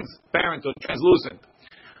 Anything transparent or translucent.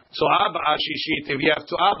 So Abba Ashishit, if you have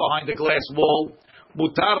Tu'ah behind the glass wall,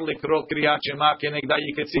 mutar likro kriyat shema kenegda,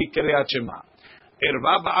 you can see kriyat shema.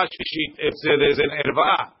 Erva ba'ashishit, if there is an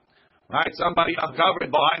erva, right, somebody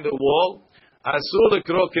uncovered behind the wall, asur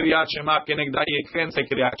likro kriyat shema kenegda, you can't say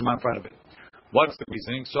kriyat shema in front of it. What's the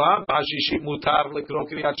reasoning? So ba'ashishit mutar likro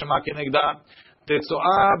kriyat shema kenegda,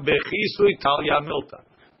 tetzoah bechisui talya milta.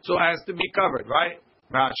 So it has to be covered, right?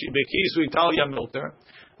 Rashi, bechisui talya milta.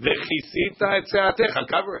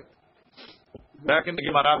 Cover it. Back in the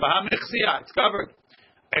Gemara, it's covered.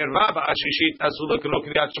 Again,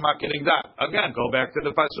 go back to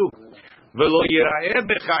the pasuk.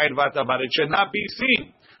 It should not be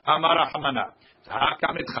seen.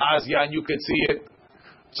 And you could see it.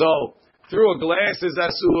 So through a glass is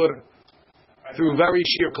asur. Through very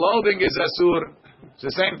sheer clothing is asur. It's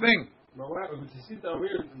the same thing. But what happens if you see it over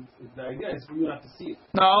here? The idea is for you not to see it.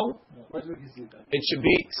 No. Why should you see that? It should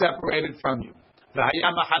be separated from you. What do you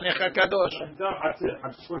have to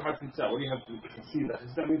see that?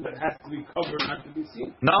 Does that mean that it has to be covered, not to be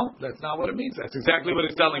seen? No, that's not what it means. That's exactly what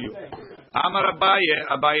it's telling you. Amar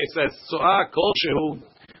Abaye says, Tzo'ah kol shehu,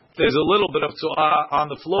 there's a little bit of tzo'ah on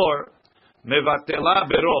the floor, mevatela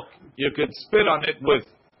berok, you could spit on it with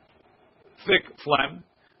thick phlegm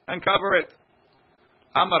and cover it.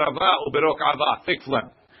 Amarava uberok ava, thick phlegm.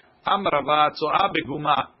 Amarava tzo'ah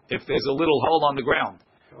beguma, if there's a little hole on the ground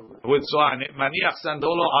with tzo'ah in it, maniach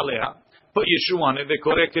sandolo alea, put your shoe on it,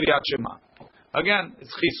 vekore kriyat shema. Again,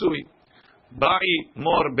 it's chisui. Ba'i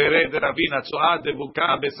mor bere de ravina tzo'ah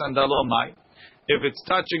devuka besandalo mai. If it's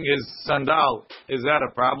touching his sandal, is that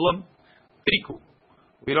a problem? Tiku.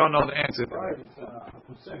 We don't know the answer to that.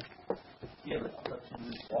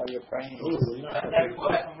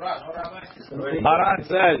 Maran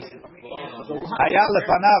says, "Haya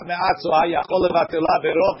lefanav me'at tzo'ah yachol levatela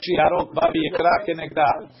berok shiharok ba v'yikra kenegda.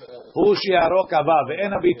 Hu shiharok ava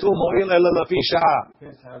ve'en habitul mo'il ela lefi sha'ah."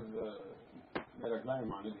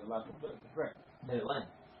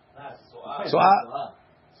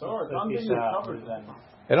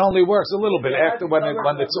 It only works a little bit after when the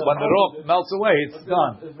rope melts away. It's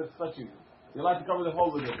gone. You like to cover the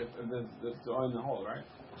hole with it if there's oil in the hole, right?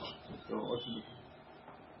 So what should you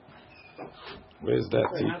do? Where's that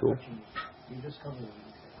tiku?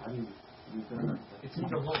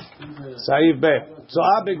 Saif be.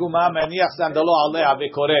 Tzo'ah beguma maniach sandalo alea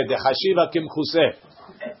vekore dechashiva kimchuseh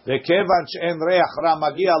vekevan she'en reach ra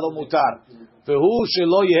magia lo mutar vehu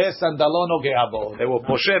shelo yeh sandalo nogea bo. They were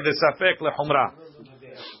poshe v'safek lechumra.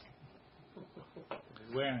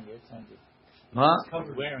 Wearing it, huh?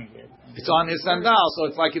 Wearing it. It's on his sandal, so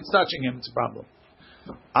it's like it's touching him. It's a problem.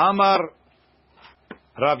 Amar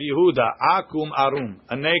Rav Yehuda, Akum Arum,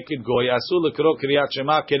 a naked goy, asul lekro kriyat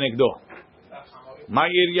shema kenegdo.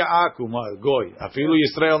 Ma'ir ya Akum goy, afilu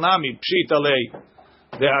Yisrael nami pshit alei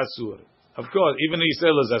de asur. Of course, even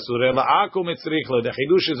Yisrael is asur. Ela Akum etzrichle, the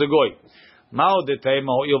chidush is a goy. Mao de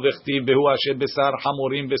teima ho'il v'chtiv behu asher besar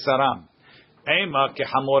hamorim besaram. Ema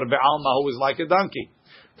kehamor be'alma, who is like a donkey.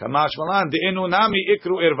 Kamash malan de enu nami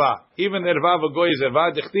ikru erva. Even erva v'goy is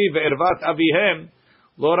erva. Dechtiv ve'ervat avihem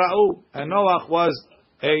lo ra'u. And Noach was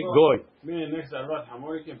a goy. Meaning next to ervat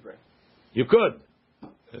hamor you can pray. You could.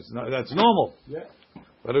 That's normal. Yeah.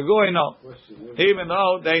 But a goy no. Even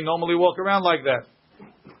though they normally walk around like that.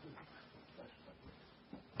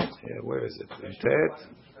 Yeah, where is it? In Tet.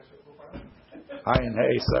 Ayin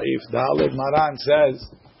Hey Saif Daled. Maran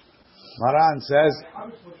says,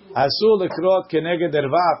 Asul lekrot keneged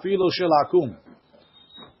erva afilu shel akum.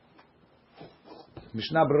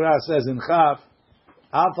 Mishnah Berurah says in Chaf,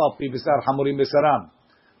 Afal pi besar hamurim besaram.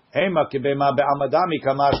 Hema kibema be'amadami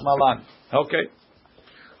kamash malan. Okay.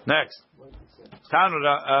 Next. Tanu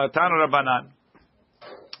Rabbanan.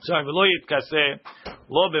 So, v'lo yitkaseh,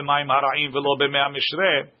 lo b'mayim hara'im v'lo b'mei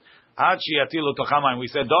ha'mishreh, ad sheyatilu tochamayim. We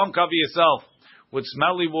said, don't cover yourself with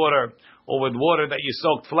smelly water or with water that you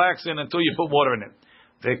soaked flax in until you put water in it.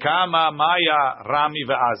 V'kama maya rami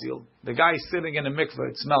ve'azil. The guy sitting in a mikveh,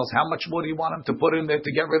 it smells. How much water do you want him to put in there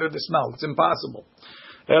to get rid of the smell? It's impossible.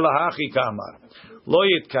 Ela hachi kamar. Lo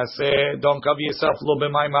yitkaseh, don't cover yourself, lo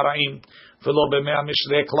b'mayim hara'im, V'lo b'mea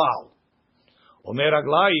mishrei klal. Or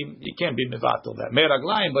meraglaim, you can't be mevatel that.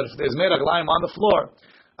 Meraglaim, but if there's meraglaim on the floor,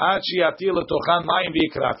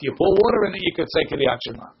 you pour water in it, you could say Kriyat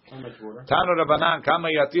Shema. How much water? Tanu Rabbanan, kama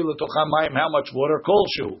yatil l'tocham mayim, how much water? Kol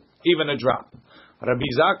shu, even a drop. Rabbi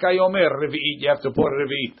Zakkai Omer, revi'it, you have to pour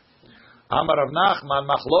revi'it. Amar Rav Nachman,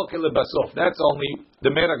 machloke lebasof. That's only the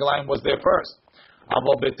meraglaim was there first.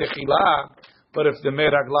 Avo betechila, but if the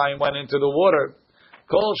meraglaim went into the water,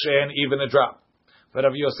 kol she'en, even a drop. But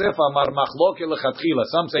Rav Yosef Amar machloke lechatchila.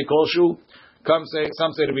 Some say kol shu, some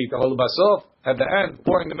say revi'it. Al basof, at the end,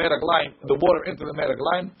 pouring the meraglaim, the water into the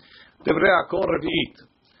meraglaim, divrei akol revi'it.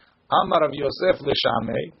 Amar Rav Yosef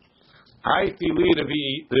l'shamei, haiti li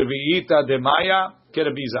revi'ita demaya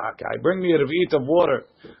ke'Rabbi Zakkai. Bring me a revi'it of water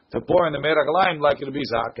to pour in the meraglaim like Rabbi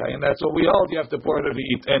Zakkai, and that's what we hold. You have to pour a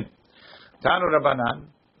revi'it in. Tanu Rabbanan,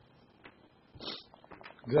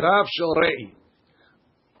 Garav shel re'i.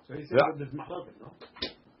 So he said that there's mahloket, no?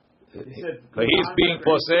 But he's being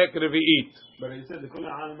posek revi'it. But he said the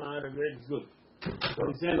kula alma revi'it is good. So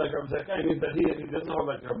he's saying like Rabbi Zakkai means that he doesn't hold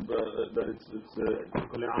like that it's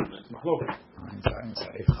kula alma, it's mahloket.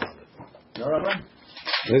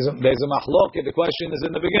 There's a mahloket. The question is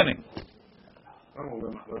in the beginning.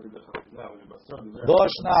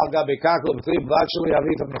 Boshna al gabi kaklo b'trim v'akshuli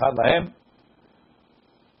avita michad lahem.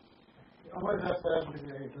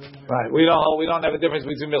 Right, we don't have a difference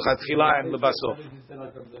between milchatchila and lebasof.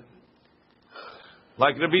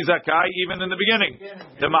 Like Rabbi Zakkai, even in the beginning,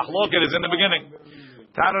 the mahloket is in the beginning.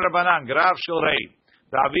 Tanu Rabbanan, Grav shel rei,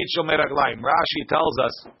 David shel meraglaim. Rashi tells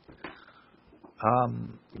us,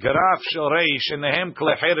 Grav shel rei, shenehem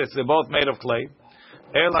klei cheretz, they're both made of clay.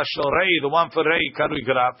 Ela shel rei, the one for rei karui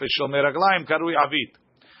Grav, shel meraglaim karui Avit.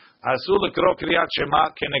 Asu lekro kriyat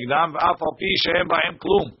shema kenegdam v'af al pi shehem b'hem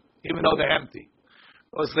klum. Even though they're empty,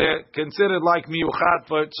 because they're considered like miyuchat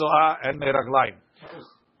for tzoah and meraglaim,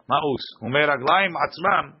 ma'us. Umeraglaim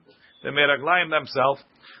atzmam, the meraglaim themselves,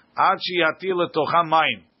 ad sheyatil letocham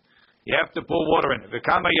mayim. You have to pour water in it.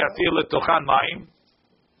 V'kama yatil letocham mayim,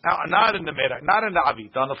 not in the merag, not in the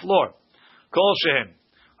avit, on the floor. Kol shehem.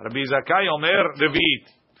 Rabbi Zakkai Omer revi'it.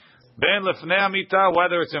 Ben lefnei amita,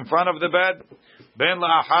 whether it's in front of the bed, ben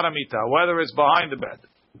la'achar amita, whether it's behind the bed.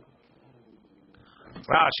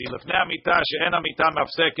 Rashi, לפני המיטה שאין המיטה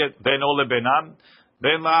מפסקת בינו לבינם,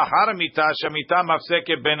 בין לאחר המיטה שהמיטה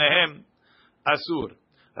מפסקת ביניהם, אסור.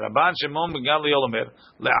 רבן שמעון בן גמליאל אומר,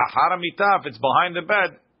 לאחר המיטה, if it's behind the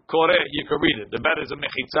bed, קורא, you can read it. The bed is a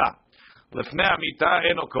מחיצה. לפני המיטה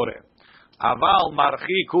אינו קורא. אבל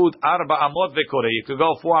מרחיק עוד 4 אמות וקורא. You could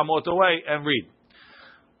go 4 אמות away and read.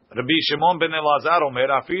 רבי שמעון בן אלעזר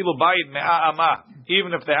אומר, אפילו בית 100 אמה,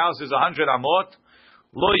 even if the house is 100 אמות,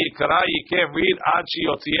 Lo yikra, you can't read ad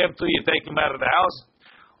shiyotziem till you take him out of the house,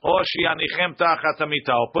 or shiyanichem tachat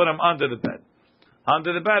hamita, or put him under the bed.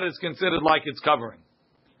 Under the bed is considered like it's covering.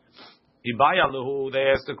 Ibayaluhu,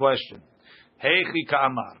 they asked the question. Heichi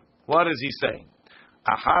ka'amar, what is he saying?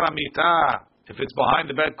 Achar hamita, if it's behind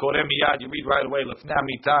the bed, koreh miyad, you read right away. Lefnei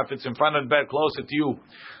hamita, if it's in front of the bed, closer to you,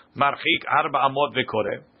 marchik 4 amot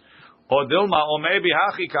vekoreh. Or dilma, or maybe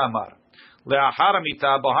hachi ka'amar. Le'achar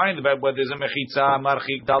amita, behind the bed, where there's a mechitza,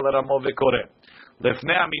 marchik daler amo v'koreh.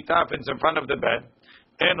 Lefnei amita, if it's in front of the bed,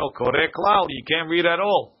 eno koreh klal, you can't read at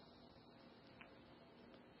all.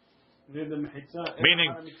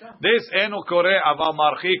 Meaning, this eno koreh aval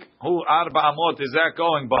marchik hu 4 amot, is that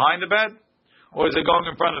going behind the bed, or is it going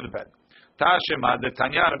in front of the bed? Tashema, the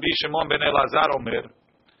Tanya Rabbi Shimon ben Elazar omer,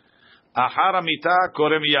 achar amita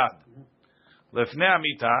koreh miyad. Lefnei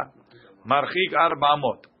amita, marchik 4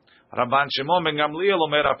 amot. Rabban Shimon ben Gamliel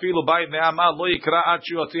omer afilu bayit ne'ama lo yikra ad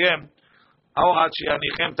shiyotziem or ad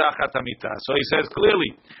shiyanichem tachat hamita. So he says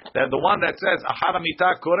clearly that the one that says achar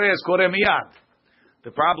hamita koreh is koreh miyad.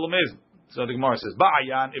 The problem is, so the Gemara says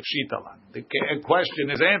ba'ayan if shitalan. The question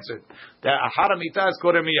is answered that achar hamita is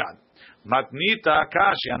koreh miyad. Matnita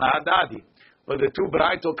kashyan hadadi. But the two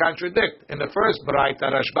braito contradict. In the first braita,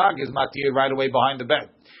 Rashbag is matir right away behind the bed.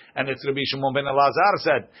 And it's Rabbi Shimon ben Elazar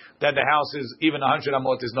said that the house is even 100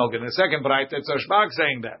 amot is no good. In the second braita, it's Rashbag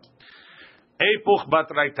saying that. Epuch bat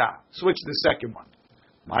raita. Switch the second one.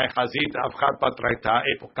 My chazit avchat bat raita.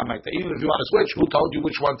 Epuch kamaita. Even if you want to switch, who told you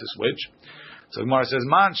which one to switch? So Gemara says,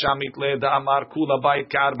 Man shamit le da amar kula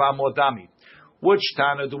bayit ka'arba amotami. Which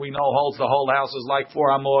Tana do we know holds the whole house is like 4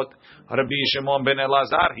 amot? Rabbi Shimon ben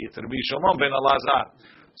Elazar. It's Rabbi Shimon ben Elazar.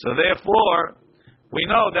 So therefore, we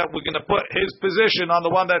know that we're going to put his position on the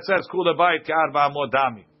one that says Kula Bayit Ka'arba Amot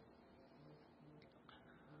Dami.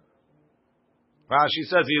 Rashi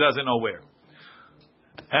says he doesn't know where.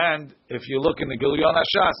 And if you look in the Gilyon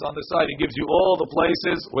HaShas on the side, he gives you all the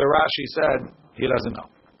places where Rashi said he doesn't know.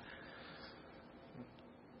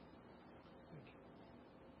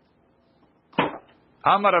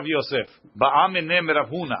 Amar Rav Yosef, ba'aminem Rav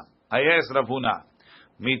Huna, hayes Rav Huna,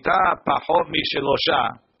 mita pachot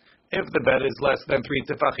mishelosha. If the bed is less than 3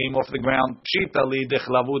 tefachim off the ground, pshita li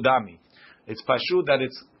dechlavu dami. It's pashut that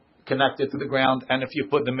it's connected to the ground, and if you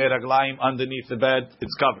put the meraglaim underneath the bed,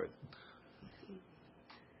 it's covered.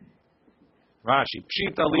 Rashi,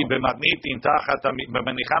 pshita li b'matnitin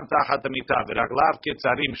b'menicham tachat hamita v'raglav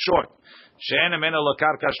ketzarim short she'en emena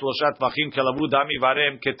lokarka shlosha tvachim kelavu dami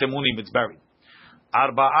varem ketemunim. It's buried.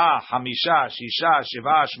 Arba'a, hamisha, shisha,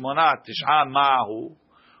 shiva, shmona, tish'an ma'ahu.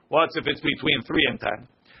 What's if it's between 3 and 10?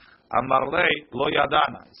 Amarle lo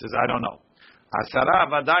yadana. He says, I don't know. Asara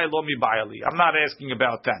vadai lo mibayali. I'm not asking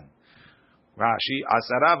about 10. Rashi,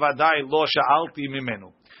 asara vadai lo sha'alti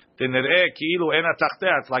mimenu. Tenere ki'ilu ena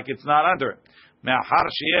tachtea. It's like it's not under it. Me'achar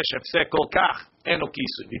sheyesh hefsek kol kach eno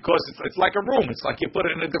kisu. Because it's like a room. It's like you put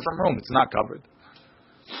it in a different room. It's not covered.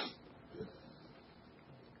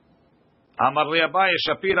 Amar li Abaye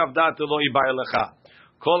Shapir avdat lo ibayal lecha.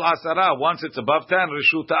 Kol asara. Once it's above 10,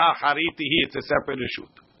 reshuta haritihi. It's a separate reshut.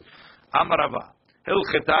 Amar Rava.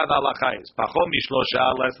 Hilchetan alachayis. Pachom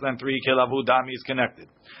mishlosha, less than 3 kelavu dami is connected.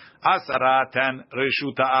 Asara 10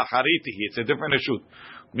 reshuta acharitihi. It's a different reshut.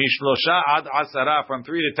 Mishlosha ad asara, from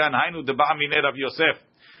 3 to 10. Hainu deba mine Rav Yosef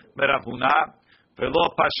Rav Huna velo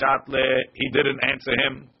pashat le. He didn't answer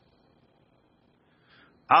him.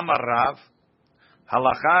 Amar Rav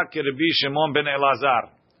halacha kerebi Shimon ben Elazar.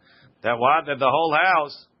 That what? That the whole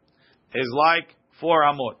house is like 4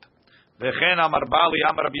 amot. Vechen amar Bali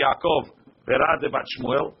amar Rabbi Yaakov verad bat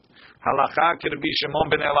Shmuel halacha kerebi Shimon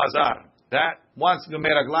ben Elazar. That once the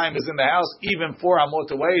meraglaim is in the house, even 4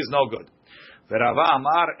 amot away is no good. Verava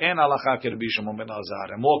amar en halacha kerebi Shimon ben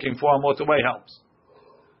Elazar. And walking 4 amot away helps.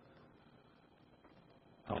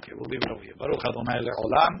 Okay, we'll leave it over here. Baruch Adonai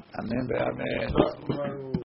le'olam. Amen ve'amen.